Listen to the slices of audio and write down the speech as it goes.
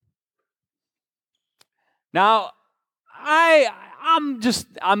Now, I'm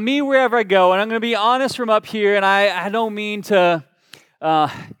me wherever I go, and I'm going to be honest from up here, and I don't mean to,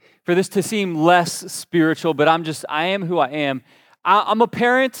 for this to seem less spiritual, but I am who I am. I'm a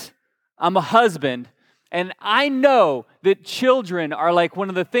parent, I'm a husband, and I know that children are like one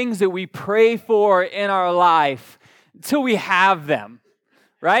of the things that we pray for in our life until we have them.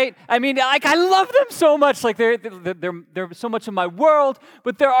 Right? I mean, like, I love them so much. Like, they're so much of my world.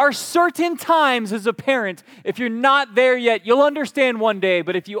 But there are certain times as a parent, if you're not there yet, you'll understand one day.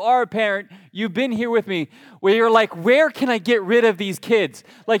 But if you are a parent, you've been here with me, where you're like, where can I get rid of these kids?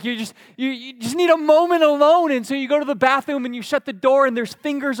 Like, you just need a moment alone. And so you go to the bathroom and you shut the door and there's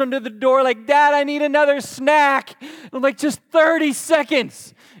fingers under the door like, Dad, I need another snack. And I'm like, just 30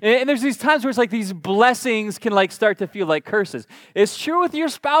 seconds. And there's these times where it's like these blessings can like start to feel like curses. It's true with your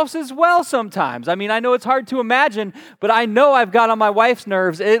spouse as well sometimes. I mean, I know it's hard to imagine, but I know I've got on my wife's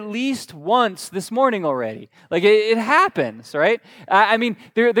nerves at least once this morning already. Like, it happens, right? I mean,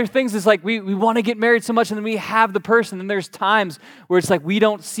 there are things that's like we want to get married so much and then we have the person, and there's times where it's like we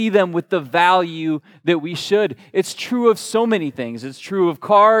don't see them with the value that we should. It's true of so many things. It's true of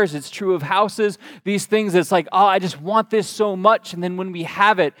cars. It's true of houses. These things that's like, oh, I just want this so much. And then when we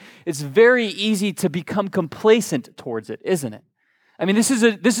have it, it's very easy to become complacent towards it, isn't it? I mean, this is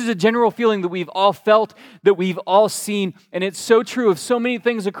a general feeling that we've all felt, that we've all seen, and it's so true of so many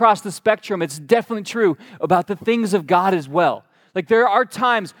things across the spectrum. It's definitely true about the things of God as well. Like, there are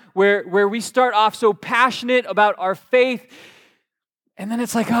times where we start off so passionate about our faith, and then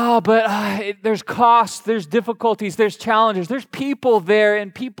it's like, oh, but there's costs, there's difficulties, there's challenges, there's people there,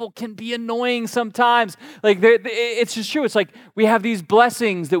 and people can be annoying sometimes. Like, it's just true. It's like we have these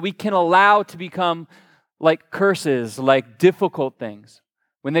blessings that we can allow to become like curses, like difficult things,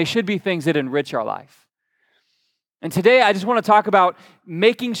 when they should be things that enrich our life. And today, I just want to talk about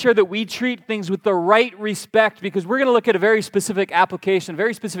making sure that we treat things with the right respect, because we're going to look at a very specific application, a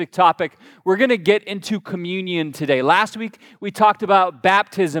very specific topic. We're going to get into communion today. Last week, we talked about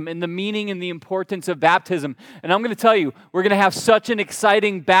baptism and the meaning and the importance of baptism. And I'm going to tell you, we're going to have such an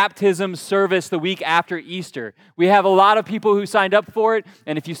exciting baptism service the week after Easter. We have a lot of people who signed up for it.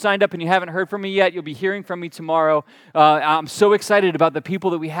 And if you signed up and you haven't heard from me yet, you'll be hearing from me tomorrow. I'm so excited about the people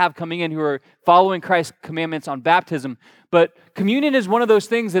that we have coming in who are following Christ's commandments on baptism. But communion is one of those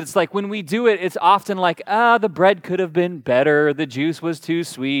things that it's like when we do it, it's often like, the bread could have been better, the juice was too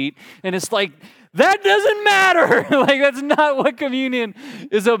sweet. And it's like, that doesn't matter. Like, that's not what communion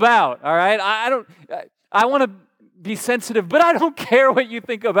is about, all right? I want to be sensitive, but I don't care what you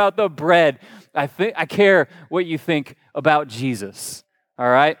think about the bread. I care what you think about Jesus, all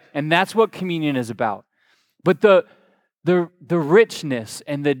right? And that's what communion is about. But the richness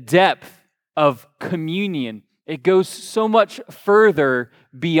and the depth of communion, it goes so much further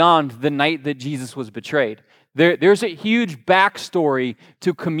beyond the night that Jesus was betrayed. There's a huge backstory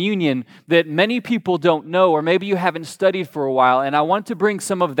to communion that many people don't know, or maybe you haven't studied for a while, and I want to bring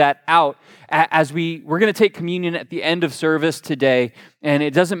some of that out as we're going to take communion at the end of service today. And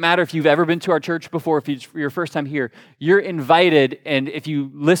it doesn't matter if you've ever been to our church before, if it's your first time here, you're invited, and if you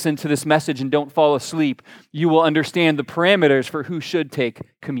listen to this message and don't fall asleep, you will understand the parameters for who should take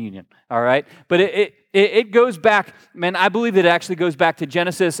communion, all right? But it goes back, man, I believe that it actually goes back to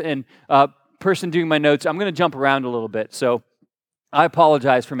Genesis, and person doing my notes, I'm going to jump around a little bit. So I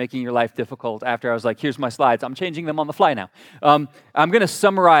apologize for making your life difficult after I was like, here's my slides. I'm changing them on the fly now. I'm going to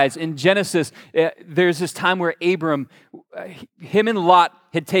summarize. In Genesis, there's this time where Abram, him and Lot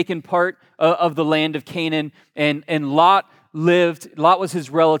had taken part of the land of Canaan, and Lot was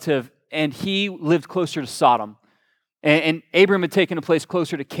his relative, and he lived closer to Sodom. And Abram had taken a place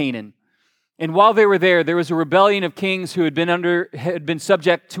closer to Canaan. And while they were there was a rebellion of kings who had been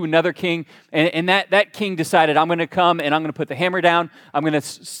subject to another king, and that king decided, I'm going to come and I'm going to put the hammer down, I'm going to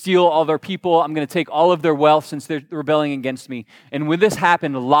steal all their people, I'm going to take all of their wealth since they're rebelling against me. And when this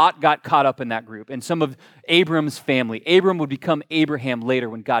happened, Lot got caught up in that group, and some of Abram's family. Abram would become Abraham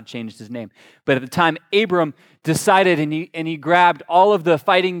later when God changed his name. But at the time, Abram decided, and he grabbed all of the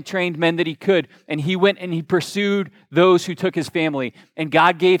fighting trained men that he could, and he went and he pursued those who took his family. And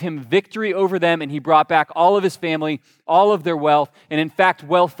God gave him victory over them, and he brought back all of his family, all of their wealth, and in fact,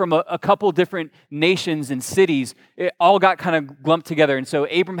 wealth from a couple different nations and cities. It all got kind of lumped together. And so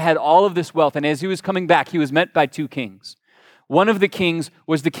Abram had all of this wealth, and as he was coming back, he was met by two kings. One of the kings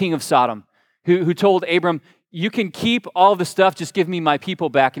was the king of Sodom, who told Abram, you can keep all the stuff, just give me my people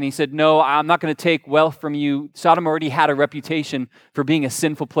back. And he said, no, I'm not going to take wealth from you. Sodom already had a reputation for being a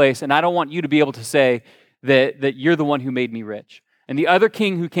sinful place, and I don't want you to be able to say that you're the one who made me rich. And the other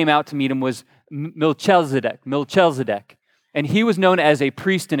king who came out to meet him was Melchizedek. And he was known as a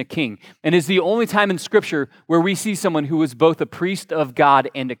priest and a king, and is the only time in Scripture where we see someone who was both a priest of God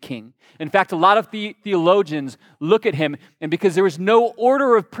and a king. In fact, a lot of theologians look at him, and because there was no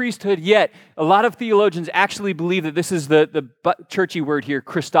order of priesthood yet, a lot of theologians actually believe that this is the churchy word here,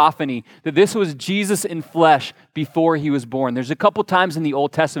 Christophany, that this was Jesus in flesh before he was born. There's a couple times in the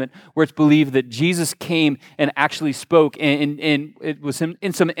Old Testament where it's believed that Jesus came and actually spoke, and it was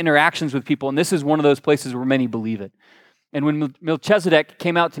in some interactions with people, and this is one of those places where many believe it. And when Melchizedek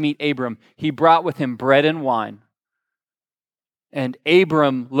came out to meet Abram, he brought with him bread and wine. And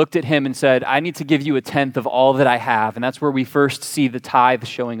Abram looked at him and said, I need to give you a tenth of all that I have. And that's where we first see the tithe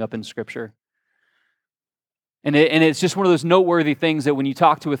showing up in Scripture. And it's just one of those noteworthy things that when you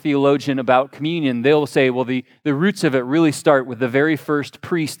talk to a theologian about communion, they'll say, well, the roots of it really start with the very first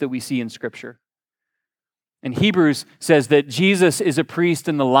priest that we see in Scripture. And Hebrews says that Jesus is a priest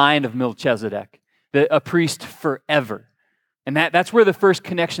in the line of Melchizedek, a priest forever. And that's where the first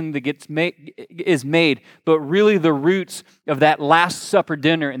connection that is made. But really the roots of that Last Supper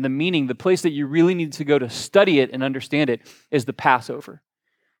dinner and the meaning, the place that you really need to go to study it and understand it, is the Passover.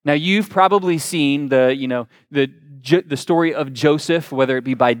 Now you've probably seen the story of Joseph, whether it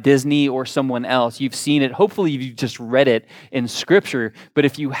be by Disney or someone else. You've seen it. Hopefully you've just read it in Scripture. But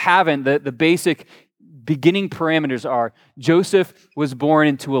if you haven't, the basic beginning parameters are Joseph was born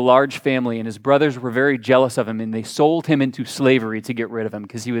into a large family, and his brothers were very jealous of him, and they sold him into slavery to get rid of him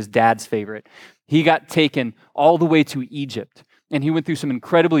because he was dad's favorite. He got taken all the way to Egypt, and he went through some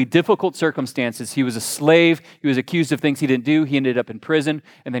incredibly difficult circumstances. He was a slave. He was accused of things he didn't do. He ended up in prison,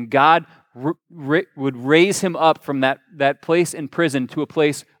 and then God would raise him up from that place in prison to a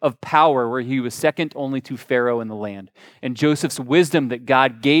place of power where he was second only to Pharaoh in the land. And Joseph's wisdom that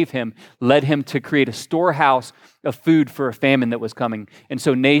God gave him led him to create a storehouse of food for a famine that was coming. And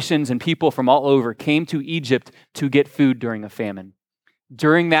so nations and people from all over came to Egypt to get food during a famine.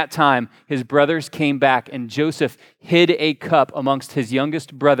 During that time, his brothers came back, and Joseph hid a cup amongst his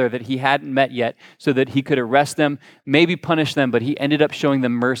youngest brother that he hadn't met yet so that he could arrest them, maybe punish them, but he ended up showing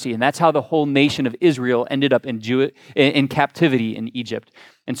them mercy. And that's how the whole nation of Israel ended up in captivity in Egypt.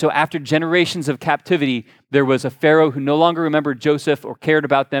 And so after generations of captivity, there was a Pharaoh who no longer remembered Joseph or cared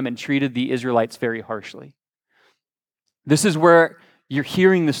about them and treated the Israelites very harshly. This is where you're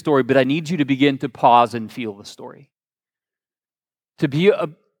hearing the story, but I need you to begin to pause and feel the story. To be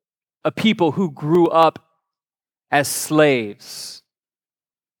a people who grew up as slaves,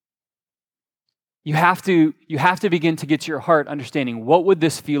 you have to begin to get to your heart understanding what would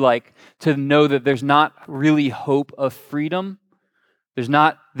this feel like to know that there's not really hope of freedom. There's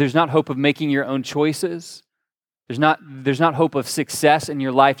not hope of making your own choices. There's not hope of success in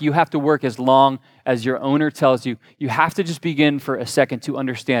your life. You have to work as long as your owner tells you. You have to just begin for a second to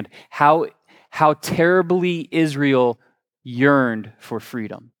understand how terribly Israel yearned for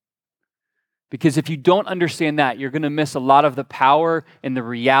freedom. Because if you don't understand that, you're going to miss a lot of the power and the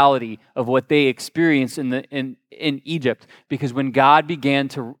reality of what they experienced in Egypt. Because when God began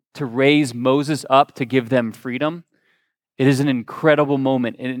to raise Moses up to give them freedom, it is an incredible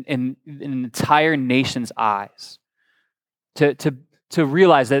moment in an entire nation's eyes to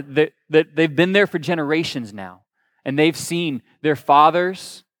realize that they've been there for generations now, and they've seen their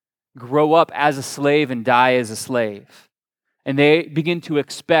fathers grow up as a slave and die as a slave. And they begin to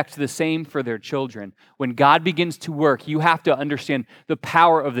expect the same for their children. When God begins to work, you have to understand the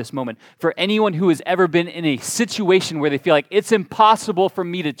power of this moment. For anyone who has ever been in a situation where they feel like it's impossible for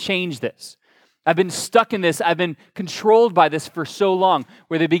me to change this, I've been stuck in this, I've been controlled by this for so long,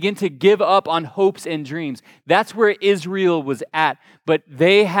 where they begin to give up on hopes and dreams. That's where Israel was at. But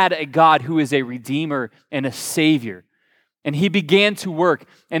they had a God who is a redeemer and a savior. And he began to work.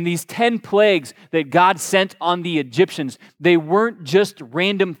 And these 10 plagues that God sent on the Egyptians, they weren't just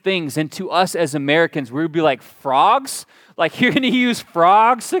random things. And to us as Americans, we would be like, frogs? Like, you're going to use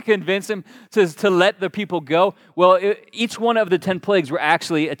frogs to convince him to let the people go? Well, each one of the 10 plagues were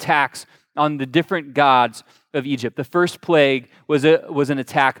actually attacks on the different gods of Egypt. The first plague was an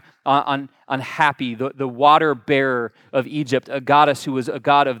attack on Hapi, the water bearer of Egypt, a goddess who was a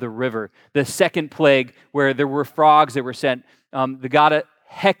god of the river. The second plague, where there were frogs that were sent, the god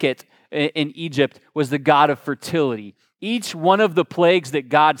Heket in Egypt was the god of fertility. Each one of the plagues that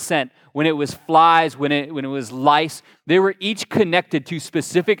God sent, when it was flies, when it was lice, they were each connected to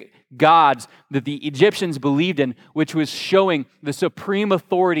specific gods that the Egyptians believed in, which was showing the supreme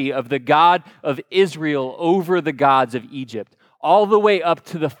authority of the God of Israel over the gods of Egypt, all the way up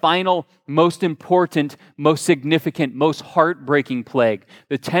to the final, most important, most significant, most heartbreaking plague,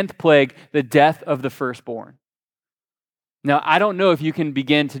 the 10th plague, the death of the firstborn. Now, I don't know if you can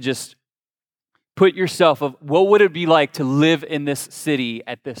begin to just put yourself of what would it be like to live in this city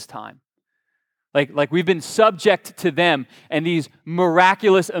at this time? Like we've been subject to them and these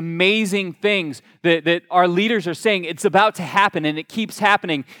miraculous, amazing things that our leaders are saying it's about to happen, and it keeps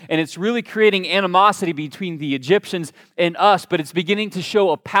happening, and it's really creating animosity between the Egyptians and us, but it's beginning to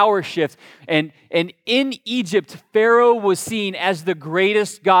show a power shift. And in Egypt, Pharaoh was seen as the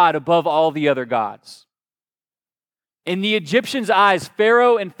greatest god above all the other gods. In the Egyptians' eyes,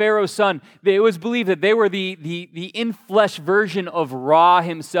 Pharaoh and Pharaoh's son, it was believed that they were the in-flesh version of Ra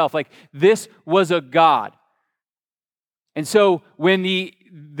himself. Like, this was a god. And so when the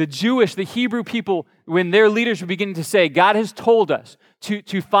Jewish, the Hebrew people, when their leaders were beginning to say, God has told us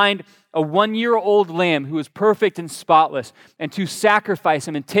to find a 1-year-old lamb who is perfect and spotless, and to sacrifice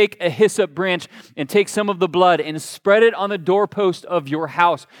him and take a hyssop branch and take some of the blood and spread it on the doorpost of your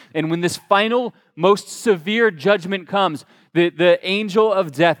house. And when this final, most severe judgment comes, the angel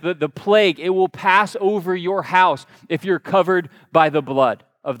of death, the plague, it will pass over your house if you're covered by the blood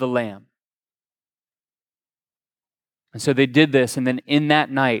of the lamb. And so they did this, and then in that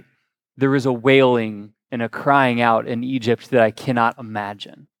night, there was a wailing and a crying out in Egypt that I cannot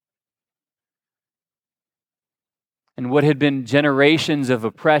imagine. And what had been generations of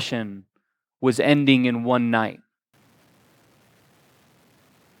oppression was ending in one night.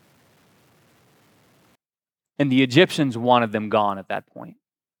 And the Egyptians wanted them gone at that point.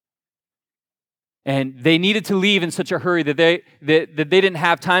 And they needed to leave in such a hurry that they didn't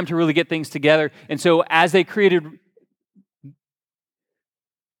have time to really get things together. And so as they created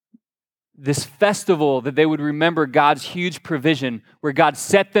this festival that they would remember God's huge provision, where God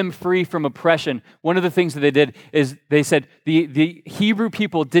set them free from oppression, one of the things that they did is they said the Hebrew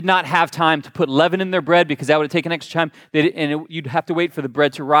people did not have time to put leaven in their bread because that would have taken extra time, you'd have to wait for the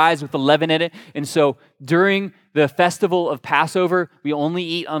bread to rise with the leaven in it. And so during the festival of Passover, we only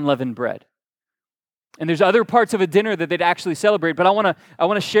eat unleavened bread. And there's other parts of a dinner that they'd actually celebrate, but I want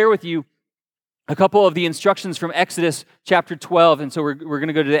to share with you a couple of the instructions from Exodus chapter 12. And so we're going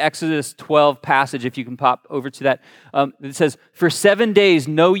to go to the Exodus 12 passage, if you can pop over to that. It says, "For 7 days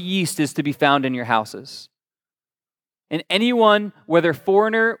no yeast is to be found in your houses. And anyone, whether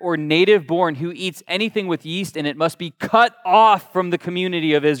foreigner or native born, who eats anything with yeast in it must be cut off from the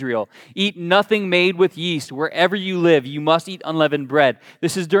community of Israel. Eat nothing made with yeast. Wherever you live, you must eat unleavened bread."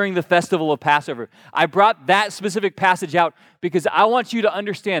 This is during the festival of Passover. I brought that specific passage out because I want you to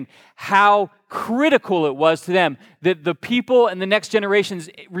understand how critical it was to them that the people and the next generations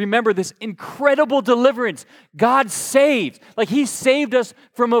remember this incredible deliverance God saved. Like, He saved us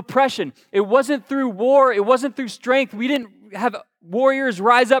from oppression. It wasn't through war. It wasn't through strength. We didn't have warriors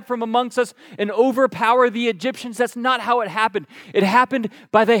rise up from amongst us and overpower the Egyptians. That's not how it happened. It happened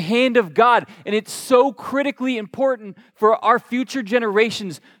by the hand of God. And it's so critically important for our future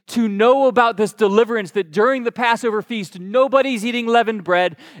generations to know about this deliverance, that during the Passover feast, nobody's eating leavened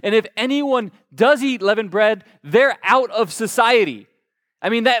bread. And if anyone does eat leavened bread, they're out of society. I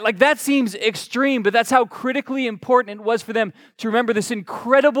mean, that seems extreme, but that's how critically important it was for them to remember this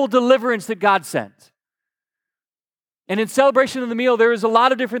incredible deliverance that God sent. And in celebration of the meal, there was a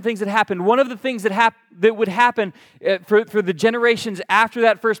lot of different things that happened. One of the things that would happen for the generations after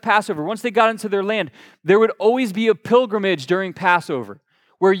that first Passover, once they got into their land, there would always be a pilgrimage during Passover,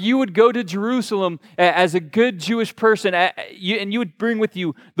 where you would go to Jerusalem as a good Jewish person, and you would bring with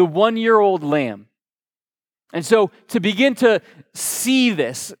you the 1-year-old lamb. And so to begin to see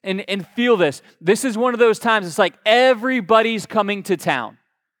this and feel this is one of those times, it's like everybody's coming to town.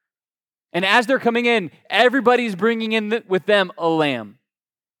 And as they're coming in, everybody's bringing in with them a lamb.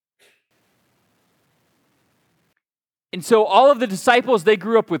 And so all of the disciples, they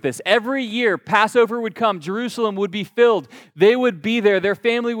grew up with this. Every year, Passover would come, Jerusalem would be filled. They would be there, their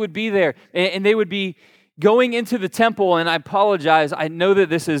family would be there, and they would be going into the temple. And I apologize, I know that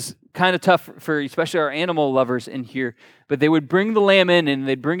this is kind of tough for especially our animal lovers in here, but they would bring the lamb in and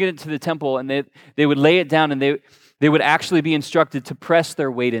they'd bring it into the temple and they would lay it down, and they would actually be instructed to press their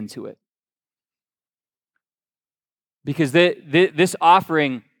weight into it. Because this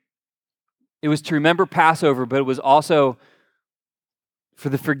offering, it was to remember Passover, but it was also for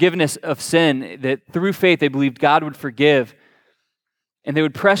the forgiveness of sin, that through faith they believed God would forgive. And they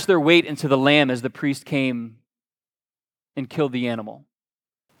would press their weight into the lamb as the priest came and killed the animal.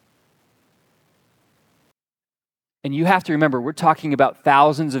 And you have to remember, we're talking about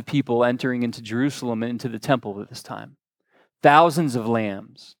thousands of people entering into Jerusalem and into the temple at this time. Thousands of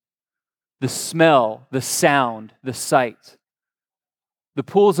lambs. The smell, the sound, the sight, the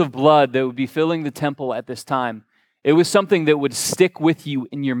pools of blood that would be filling the temple at this time, it was something that would stick with you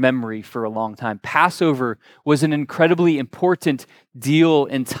in your memory for a long time. Passover was an incredibly important deal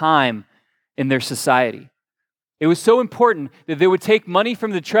in time in their society. It was so important that they would take money from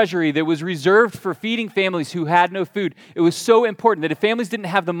the treasury that was reserved for feeding families who had no food. It was so important that if families didn't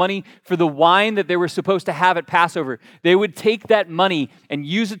have the money for the wine that they were supposed to have at Passover, they would take that money and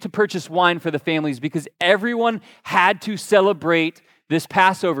use it to purchase wine for the families, because everyone had to celebrate this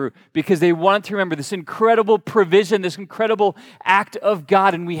Passover because they wanted to remember this incredible provision, this incredible act of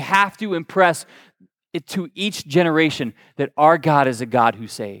God, and we have to impress it to each generation that our God is a God who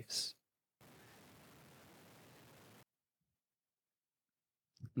saves.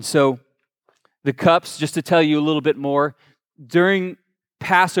 And so the cups, just to tell you a little bit more, during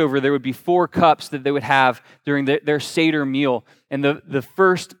Passover, there would be 4 cups that they would have during their Seder meal. And the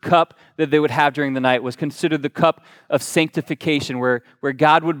first cup that they would have during the night was considered the cup of sanctification, where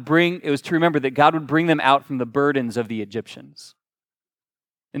God would bring, it was to remember that God would bring them out from the burdens of the Egyptians.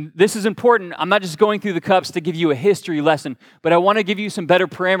 And this is important. I'm not just going through the cups to give you a history lesson, but I want to give you some better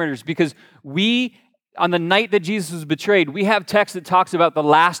parameters, because on the night that Jesus was betrayed, we have text that talks about the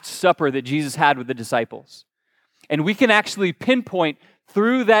Last Supper that Jesus had with the disciples. And we can actually pinpoint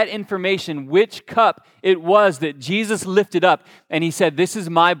through that information which cup it was that Jesus lifted up, and he said, "This is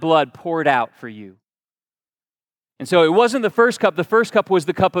my blood poured out for you." And so it wasn't the first cup. The first cup was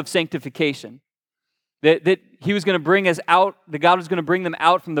the cup of sanctification. That he was going to bring us out, that God was going to bring them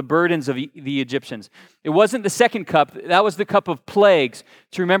out from the burdens of the Egyptians. It wasn't the second cup. That was the cup of plagues,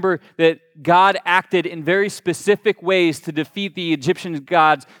 to remember that God acted in very specific ways to defeat the Egyptian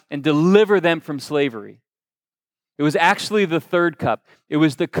gods and deliver them from slavery. It was actually the third cup. It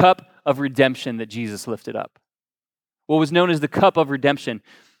was the cup of redemption that Jesus lifted up. What was known as the cup of redemption.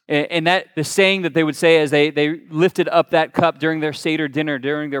 And that the saying that they would say as they lifted up that cup during their Seder dinner,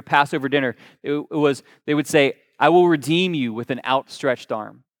 during their Passover dinner, it was, they would say, "I will redeem you with an outstretched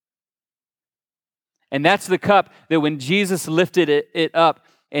arm." And that's the cup that when Jesus lifted it up,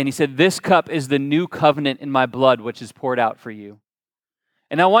 and he said, "This cup is the new covenant in my blood, which is poured out for you."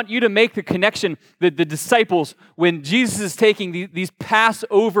 And I want you to make the connection that the disciples, when Jesus is taking these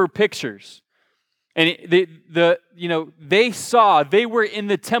Passover pictures, and they saw, they were in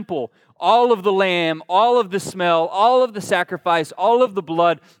the temple, all of the lamb, all of the smell, all of the sacrifice, all of the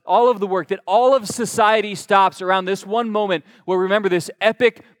blood, all of the work, that all of society stops around this one moment where, remember, this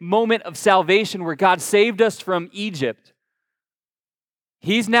epic moment of salvation where God saved us from Egypt.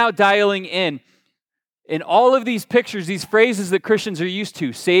 He's now dialing in all of these pictures, these phrases that Christians are used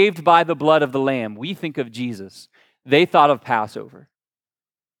to, saved by the blood of the lamb. We think of Jesus. They thought of Passover.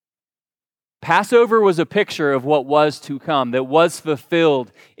 Passover was a picture of what was to come, that was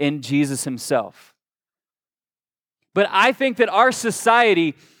fulfilled in Jesus himself. But I think that our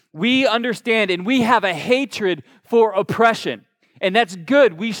society, we understand and we have a hatred for oppression. And that's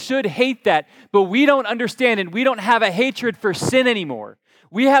good. We should hate that. But we don't understand and we don't have a hatred for sin anymore.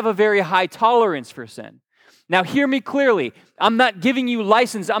 We have a very high tolerance for sin. Now, hear me clearly. I'm not giving you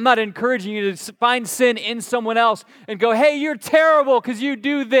license. I'm not encouraging you to find sin in someone else and go, "Hey, you're terrible because you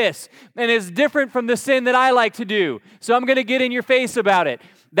do this, and it's different from the sin that I like to do, so I'm going to get in your face about it."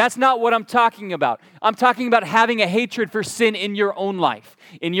 That's not what I'm talking about. I'm talking about having a hatred for sin in your own life,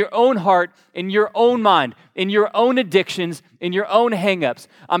 in your own heart, in your own mind, in your own addictions, in your own hang-ups.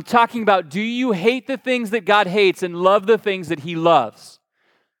 I'm talking about, do you hate the things that God hates and love the things that he loves?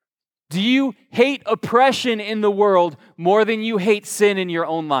 Do you hate oppression in the world more than you hate sin in your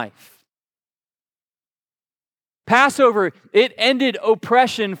own life? Passover, it ended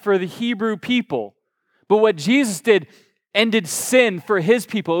oppression for the Hebrew people. But what Jesus did ended sin for his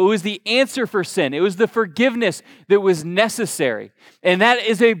people. It was the answer for sin. It was the forgiveness that was necessary. And that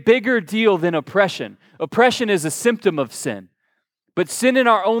is a bigger deal than oppression. Oppression is a symptom of sin. But sin in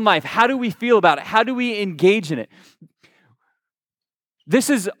our own life, how do we feel about it? How do we engage in it? This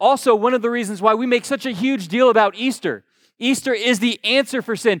is also one of the reasons why we make such a huge deal about Easter. Easter is the answer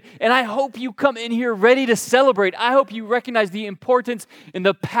for sin. And I hope you come in here ready to celebrate. I hope you recognize the importance and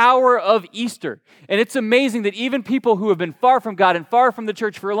the power of Easter. And it's amazing that even people who have been far from God and far from the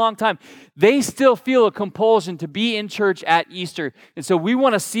church for a long time, they still feel a compulsion to be in church at Easter. And so we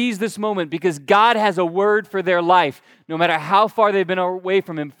want to seize this moment because God has a word for their life, no matter how far they've been away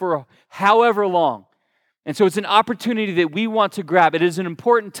from him for however long. And so it's an opportunity that we want to grab. It is an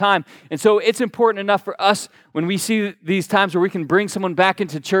important time. And so it's important enough for us when we see these times where we can bring someone back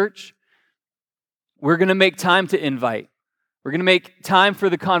into church, we're going to make time to invite. We're going to make time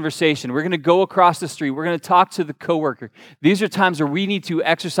for the conversation. We're going to go across the street. We're going to talk to the coworker. These are times where we need to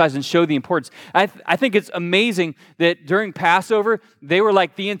exercise and show the importance. I think it's amazing that during Passover, they were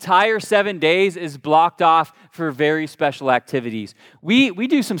like the entire 7 days is blocked off for very special activities. We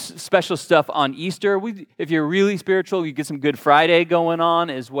do some special stuff on Easter. If you're really spiritual, you get some Good Friday going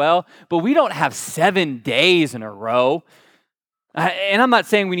on as well. But we don't have 7 days in a row. And I'm not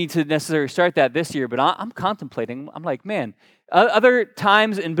saying we need to necessarily start that this year, but I'm contemplating. I'm like, man, other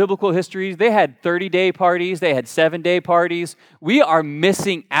times in biblical history, they had 30-day parties, they had 7-day parties. We are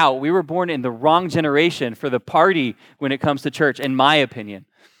missing out. We were born in the wrong generation for the party when it comes to church, in my opinion.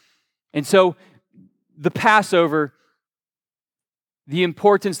 And so the Passover, the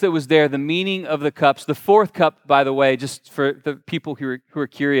importance that was there, the meaning of the cups, the fourth cup, by the way, just for the people who are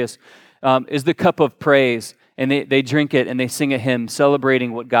curious, is the cup of praise. And they drink it and they sing a hymn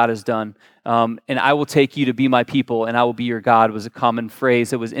celebrating what God has done. And I will take you to be my people and I will be your God was a common phrase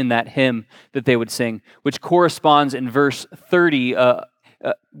that was in that hymn that they would sing, which corresponds in verse 30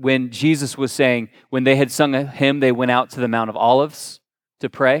 when Jesus was saying, when they had sung a hymn, they went out to the Mount of Olives to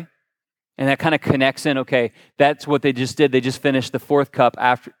pray. And that kind of connects in, okay, that's what they just did. They just finished the fourth cup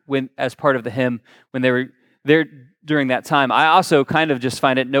as part of the hymn when they were there during that time. I also kind of just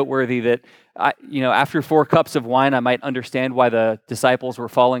find it noteworthy that after 4 cups of wine, I might understand why the disciples were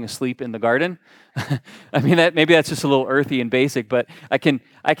falling asleep in the garden. I mean, maybe that's just a little earthy and basic, but I can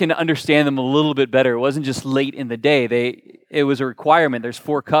understand them a little bit better. It wasn't just late in the day. It was a requirement. There's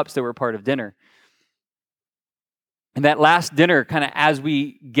 4 cups that were part of dinner. And that last dinner, kind of as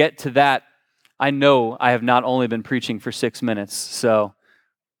we get to that, I know I have not only been preaching for 6 minutes, so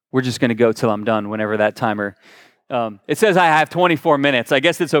we're just going to go till I'm done whenever that timer. It says I have 24 minutes. I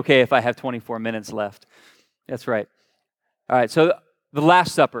guess it's okay if I have 24 minutes left. That's right. All right, so the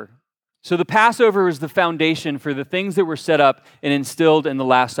Last Supper. So the Passover was the foundation for the things that were set up and instilled in the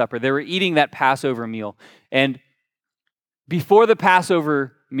Last Supper. They were eating that Passover meal. And before the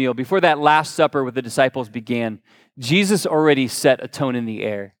Passover meal, before that Last Supper with the disciples began, Jesus already set a tone in the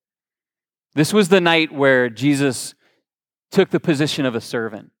air. This was the night where Jesus took the position of a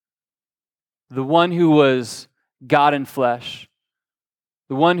servant, the one who was God in flesh,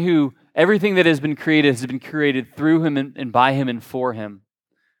 the one who everything that has been created through him and by him and for him.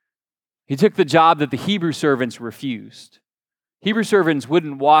 He took the job that the Hebrew servants refused. Hebrew servants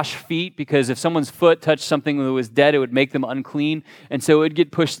wouldn't wash feet because if someone's foot touched something that was dead, it would make them unclean. And so it would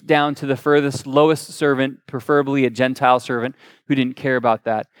get pushed down to the furthest, lowest servant, preferably a Gentile servant who didn't care about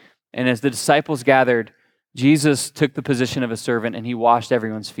that. And as the disciples gathered, Jesus took the position of a servant and he washed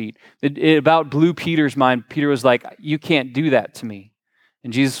everyone's feet. It about blew Peter's mind. Peter was like, you can't do that to me.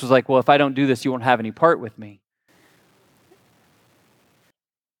 And Jesus was like, well, if I don't do this, you won't have any part with me.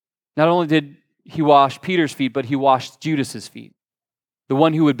 Not only did he wash Peter's feet, but he washed Judas's feet, the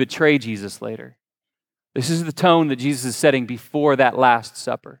one who would betray Jesus later. This is the tone that Jesus is setting before that Last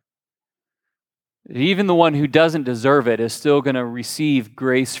Supper. Even the one who doesn't deserve it is still going to receive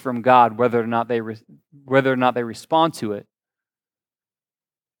grace from God, whether or not they respond to it.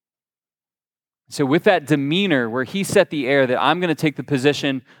 So with that demeanor where he set the air that I'm going to take the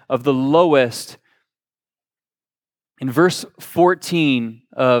position of the lowest, in verse 14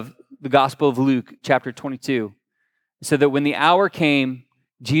 of the Gospel of Luke, chapter 22, it said that when the hour came,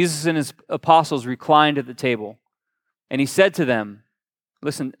 Jesus and his apostles reclined at the table, and he said to them,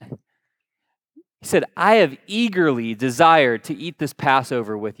 listen, he said, I have eagerly desired to eat this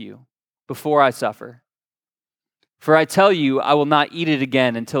Passover with you before I suffer. For I tell you, I will not eat it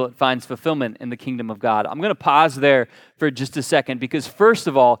again until it finds fulfillment in the kingdom of God. I'm going to pause there for just a second because first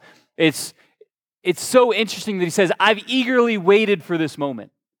of all, it's so interesting that he says, I've eagerly waited for this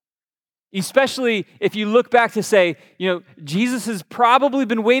moment. Especially if you look back to say, Jesus has probably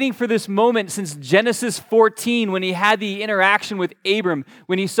been waiting for this moment since Genesis 14 when he had the interaction with Abram,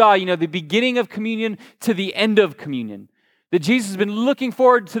 when he saw, the beginning of communion to the end of communion. That Jesus has been looking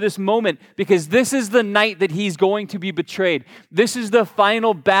forward to this moment because this is the night that he's going to be betrayed. This is the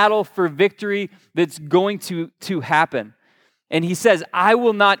final battle for victory that's going to happen. And he says, I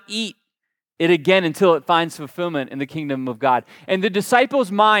will not eat it again until it finds fulfillment in the kingdom of God. And the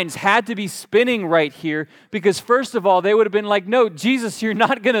disciples' minds had to be spinning right here because first of all, they would have been like, no, Jesus, you're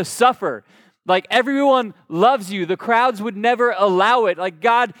not going to suffer. Like everyone loves you. The crowds would never allow it. Like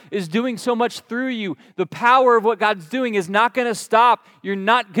God is doing so much through you. The power of what God's doing is not going to stop. You're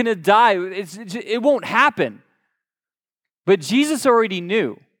not going to die. It won't happen. But Jesus already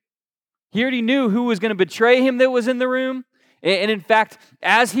knew. He already knew who was going to betray him that was in the room. And in fact,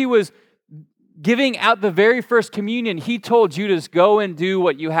 as he was giving out the very first communion, he told Judas, go and do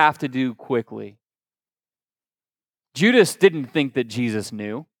what you have to do quickly. Judas didn't think that Jesus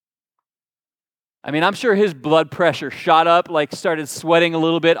knew. I mean, I'm sure his blood pressure shot up, like started sweating a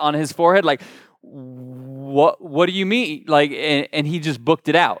little bit on his forehead, like, what do you mean? Like, and he just booked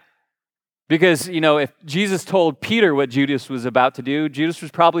it out. Because, if Jesus told Peter what Judas was about to do, Judas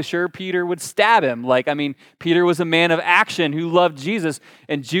was probably sure Peter would stab him. Peter was a man of action who loved Jesus.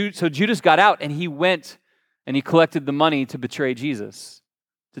 And so Judas got out and he went and he collected the money to betray Jesus,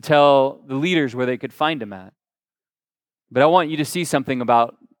 to tell the leaders where they could find him at. But I want you to see something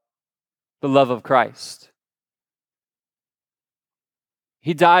about the love of Christ.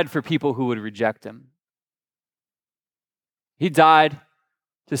 He died for people who would reject him. He died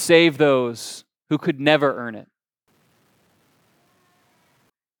to save those who could never earn it.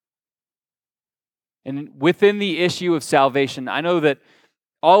 And within the issue of salvation, I know that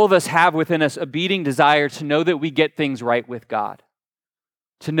all of us have within us a beating desire to know that we get things right with God.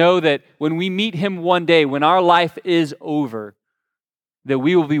 To know that when we meet him one day, when our life is over, that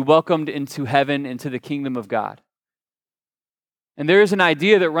we will be welcomed into heaven, into the kingdom of God. And there is an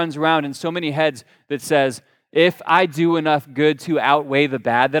idea that runs around in so many heads that says, if I do enough good to outweigh the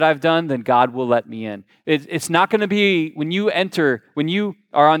bad that I've done, then God will let me in. It's not going to be, when you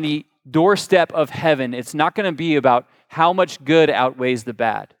are on the doorstep of heaven, it's not going to be about how much good outweighs the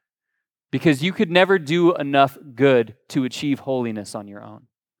bad. Because you could never do enough good to achieve holiness on your own.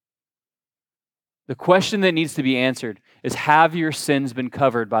 The question that needs to be answered is, have your sins been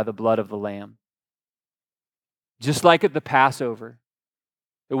covered by the blood of the Lamb? Just like at the Passover.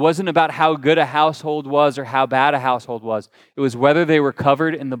 It wasn't about how good a household was or how bad a household was. It was whether they were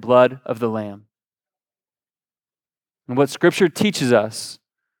covered in the blood of the Lamb. And what Scripture teaches us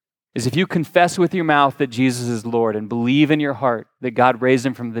is if you confess with your mouth that Jesus is Lord and believe in your heart that God raised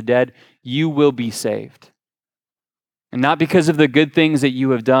him from the dead, you will be saved. And not because of the good things that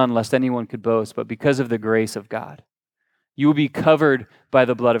you have done, lest anyone could boast, but because of the grace of God. You will be covered by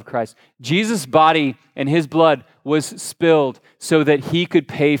the blood of Christ. Jesus' body and his blood was spilled so that he could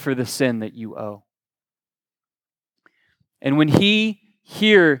pay for the sin that you owe. And when he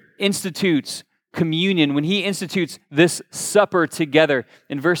here institutes communion, when he institutes this supper together,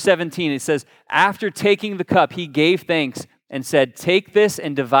 in verse 17 it says, after taking the cup, he gave thanks and said, take this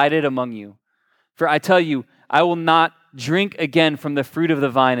and divide it among you. For I tell you, I will not drink again from the fruit of the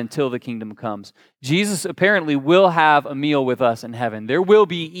vine until the kingdom comes. Jesus apparently will have a meal with us in heaven. There will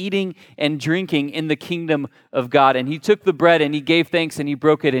be eating and drinking in the kingdom of God. And he took the bread and he gave thanks and he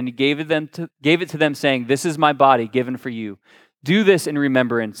broke it and he gave it to them saying, this is my body given for you. Do this in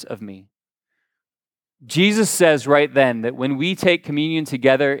remembrance of me. Jesus says right then that when we take communion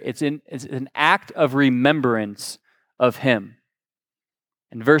together, it's an act of remembrance of him.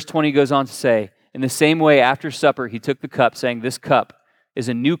 And verse 20 goes on to say, in the same way, after supper, he took the cup, saying, this cup is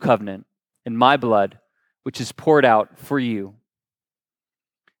a new covenant in my blood, which is poured out for you.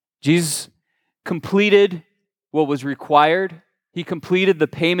 Jesus completed what was required. He completed the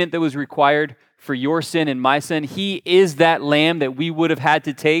payment that was required for your sin and my sin. He is that lamb that we would have had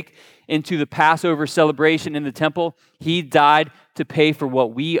to take into the Passover celebration in the temple. He died to pay for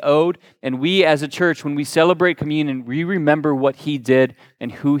what we owed. And we as a church, when we celebrate communion, we remember what he did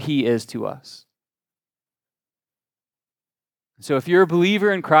and who he is to us. So if you're a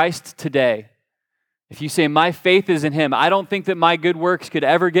believer in Christ today, if you say, my faith is in him, I don't think that my good works could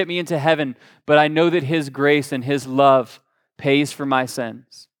ever get me into heaven, but I know that his grace and his love pays for my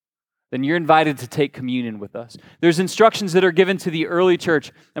sins, then you're invited to take communion with us. There's instructions that are given to the early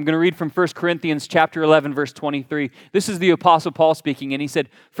church. I'm going to read from 1 Corinthians chapter 11, verse 23. This is the Apostle Paul speaking, and he said,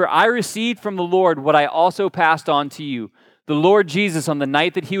 for I received from the Lord what I also passed on to you. The Lord Jesus, on the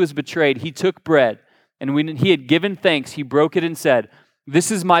night that he was betrayed, he took bread, and when he had given thanks, he broke it and said, this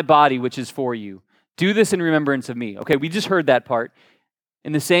is my body, which is for you. Do this in remembrance of me. Okay, we just heard that part.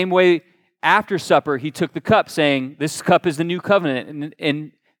 In the same way, after supper, he took the cup, saying, this cup is the new covenant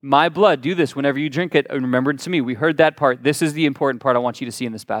in my blood. Do this whenever you drink it in remembrance of me. We heard that part. This is the important part I want you to see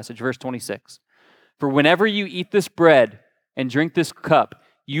in this passage. Verse 26. For whenever you eat this bread and drink this cup,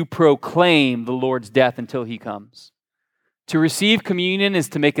 you proclaim the Lord's death until he comes. To receive communion is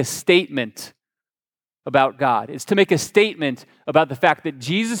to make a statement about God. It's to make a statement about the fact that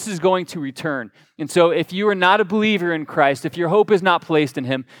Jesus is going to return. And so if you are not a believer in Christ, if your hope is not placed in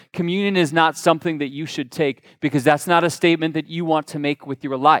him, communion is not something that you should take, because that's not a statement that you want to make with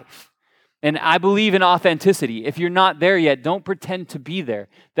your life. And I believe in authenticity. If you're not there yet, don't pretend to be there.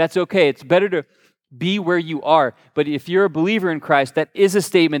 That's okay. It's better to be where you are. But if you're a believer in Christ, that is a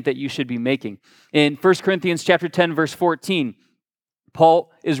statement that you should be making. In 1 Corinthians chapter 10, verse 14,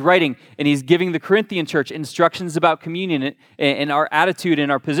 Paul is writing, and he's giving the Corinthian church instructions about communion and our attitude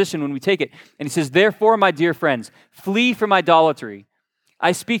and our position when we take it. And he says, therefore, my dear friends, flee from idolatry.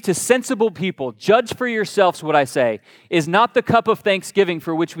 I speak to sensible people. Judge for yourselves what I say. Is not the cup of thanksgiving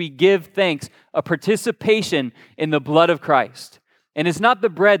for which we give thanks a participation in the blood of Christ? And is not the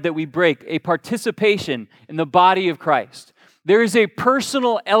bread that we break a participation in the body of Christ? There is a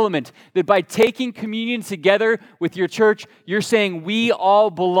personal element that by taking communion together with your church, you're saying we all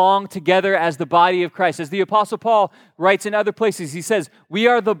belong together as the body of Christ. As the Apostle Paul writes in other places, he says, we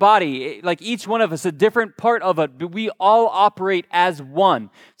are the body, like each one of us, a different part of it, but we all operate as one.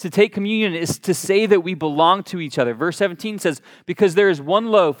 To take communion is to say that we belong to each other. Verse 17 says, because there is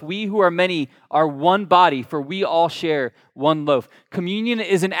one loaf, we who are many are one body, for we all share one loaf. Communion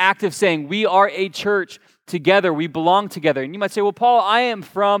is an act of saying we are a church together, we belong together. And you might say, well, Paul, I am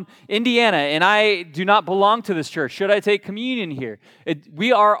from Indiana and I do not belong to this church. Should I take communion here?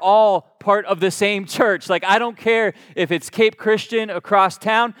 We are all part of the same church. Like, I don't care if it's Cape Christian across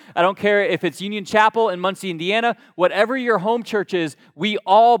town. I don't care if it's Union Chapel in Muncie, Indiana. Whatever your home church is, we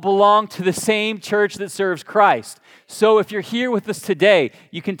all belong to the same church that serves Christ. So if you're here with us today,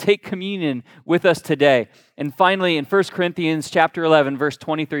 you can take communion with us today. And finally, in 1 Corinthians chapter 11, verse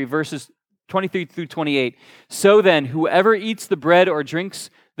 23, verses 23 through 28. So then, whoever eats the bread or drinks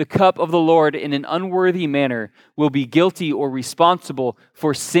the cup of the Lord in an unworthy manner will be guilty or responsible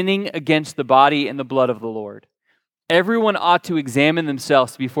for sinning against the body and the blood of the Lord. Everyone ought to examine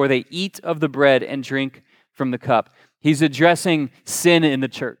themselves before they eat of the bread and drink from the cup. He's addressing sin in the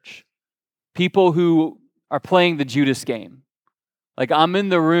church. People who are playing the Judas game. Like, I'm in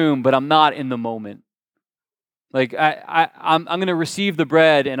the room, but I'm not in the moment. Like, I'm going to receive the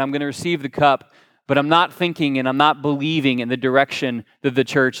bread and I'm going to receive the cup, but I'm not thinking and I'm not believing in the direction that the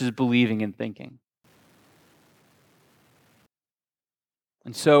church is believing and thinking.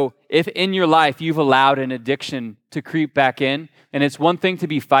 And so if in your life you've allowed an addiction to creep back in, and it's one thing to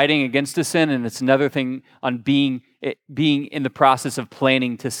be fighting against a sin, and it's another thing on being in the process of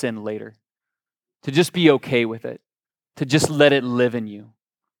planning to sin later. To just be okay with it. To just let it live in you.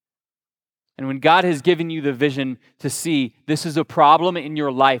 And when God has given you the vision to see this is a problem in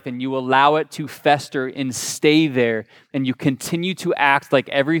your life and you allow it to fester and stay there and you continue to act like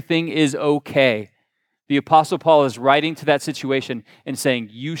everything is okay, the Apostle Paul is writing to that situation and saying,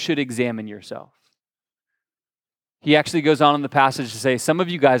 you should examine yourself. He actually goes on in the passage to say, some of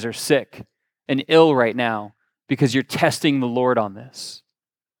you guys are sick and ill right now because you're testing the Lord on this.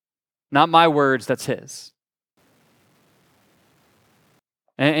 Not my words, that's his.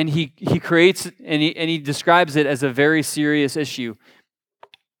 And he creates and he describes it as a very serious issue.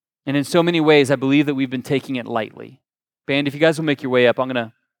 And in so many ways, I believe that we've been taking it lightly. Band, if you guys will make your way up, I'm going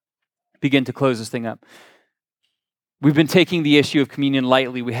to begin to close this thing up. We've been taking the issue of communion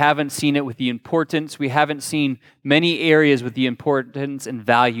lightly. We haven't seen it with the importance. We haven't seen many areas with the importance and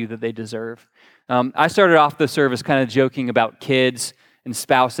value that they deserve. I started off the service kind of joking about kids and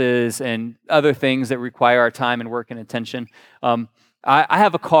spouses and other things that require our time and work and attention. I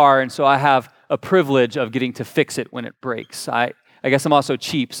have a car, and so I have a privilege of getting to fix it when it breaks. I guess I'm also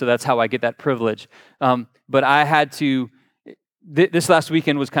cheap, so that's how I get that privilege. But I had to, this last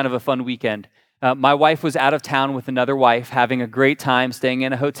weekend was kind of a fun weekend. My wife was out of town with another wife, having a great time, staying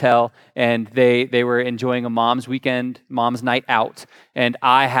in a hotel, and they were enjoying a mom's night out. And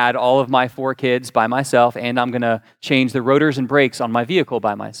I had all of my 4 kids by myself, and I'm going to change the rotors and brakes on my vehicle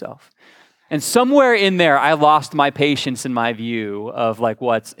by myself. And somewhere in there, I lost my patience and my view of like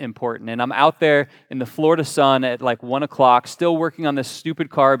what's important. And I'm out there in the Florida sun at like 1 o'clock, still working on this stupid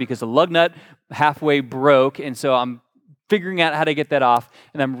car because the lug nut halfway broke. And so I'm figuring out how to get that off.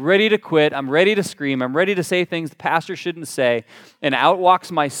 And I'm ready to quit. I'm ready to scream. I'm ready to say things the pastor shouldn't say. And out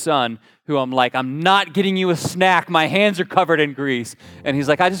walks my son, who I'm like, I'm not getting you a snack. My hands are covered in grease. And he's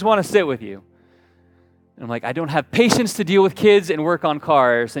like, I just want to sit with you. And I'm like, I don't have patience to deal with kids and work on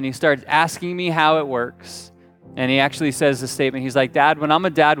cars. And he starts asking me how it works. And he actually says this statement. He's like, Dad, when I'm a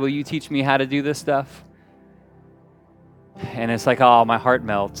dad, will you teach me how to do this stuff? And it's like, oh, my heart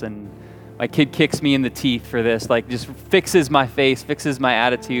melts. And my kid kicks me in the teeth for this, like just fixes my face, fixes my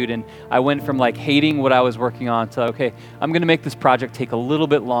attitude. And I went from like hating what I was working on to, okay, I'm going to make this project take a little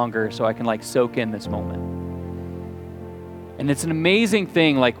bit longer so I can like soak in this moment. And it's an amazing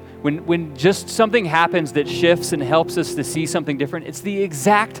thing, like when just something happens that shifts and helps us to see something different, it's the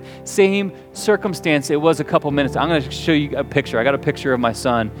exact same circumstance it was a couple minutes. I'm going to show you a picture. I got a picture of my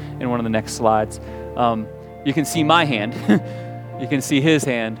son in one of the next slides. You can see my hand. You can see his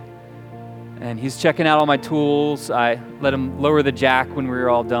hand. And he's checking out all my tools. I let him lower the jack when we were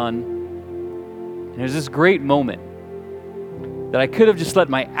all done. And it was this great moment. that I could have just let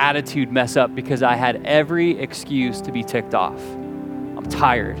my attitude mess up because I had every excuse to be ticked off. I'm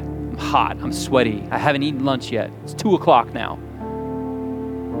tired, I'm hot, I'm sweaty, I haven't eaten lunch yet. It's 2 o'clock now.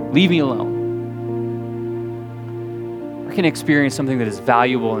 Leave me alone. I can experience something that is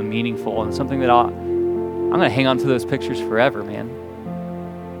valuable and meaningful and something that I'm going to hang on to those pictures forever, man.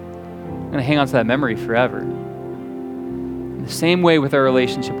 I'm going to hang on to that memory forever. In the same way with our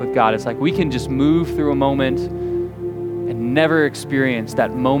relationship with God, it's like we can just move through a moment and never experience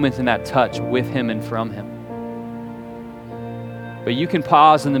that moment and that touch with Him and from Him. But you can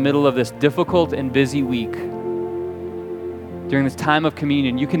pause in the middle of this difficult and busy week. During this time of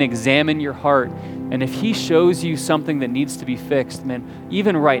communion, you can examine your heart, and if He shows you something that needs to be fixed, man,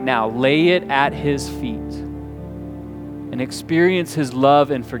 even right now, lay it at His feet and experience His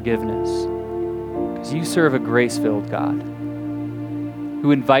love and forgiveness, because you serve a grace-filled God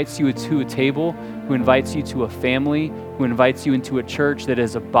who invites you to a table, who invites you to a family, who invites you into a church that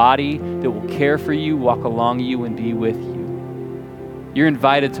is a body that will care for you, walk along you, and be with you. You're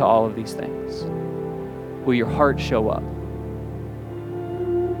invited to all of these things. Will your heart show up?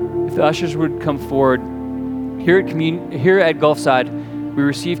 If the ushers would come forward, here at Gulfside, we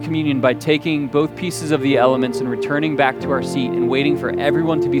receive communion by taking both pieces of the elements and returning back to our seat and waiting for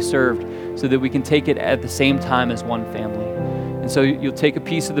everyone to be served so that we can take it at the same time as one family. And so you'll take a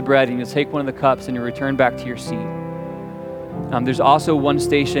piece of the bread and you'll take one of the cups and you'll return back to your seat. There's also one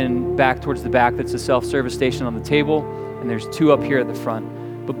station back towards the back that's a self-service station on the table, and there's 2 up here at the front.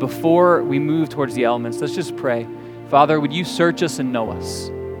 But before we move towards the elements, let's just pray. Father, would you search us and know us?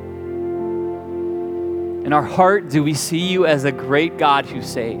 In our heart, do we see you as a great God who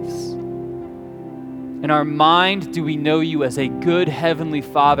saves? In our mind, do we know you as a good Heavenly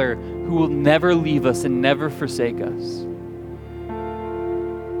Father who will never leave us and never forsake us?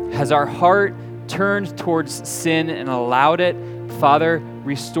 Has our heart turned towards sin and allowed it? Father,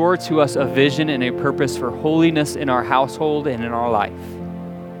 restore to us a vision and a purpose for holiness in our household and in our life.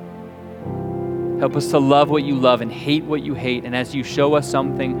 Help us to love what you love and hate what you hate. And as you show us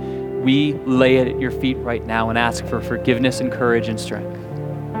something, we lay it at your feet right now and ask for forgiveness and courage and strength.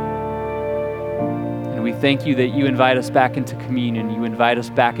 And we thank you that you invite us back into communion. You invite us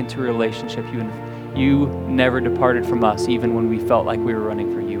back into a relationship. You never departed from us, even when we felt like we were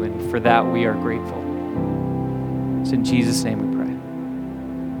running for you. And for that, we are grateful. It's in Jesus' name we pray.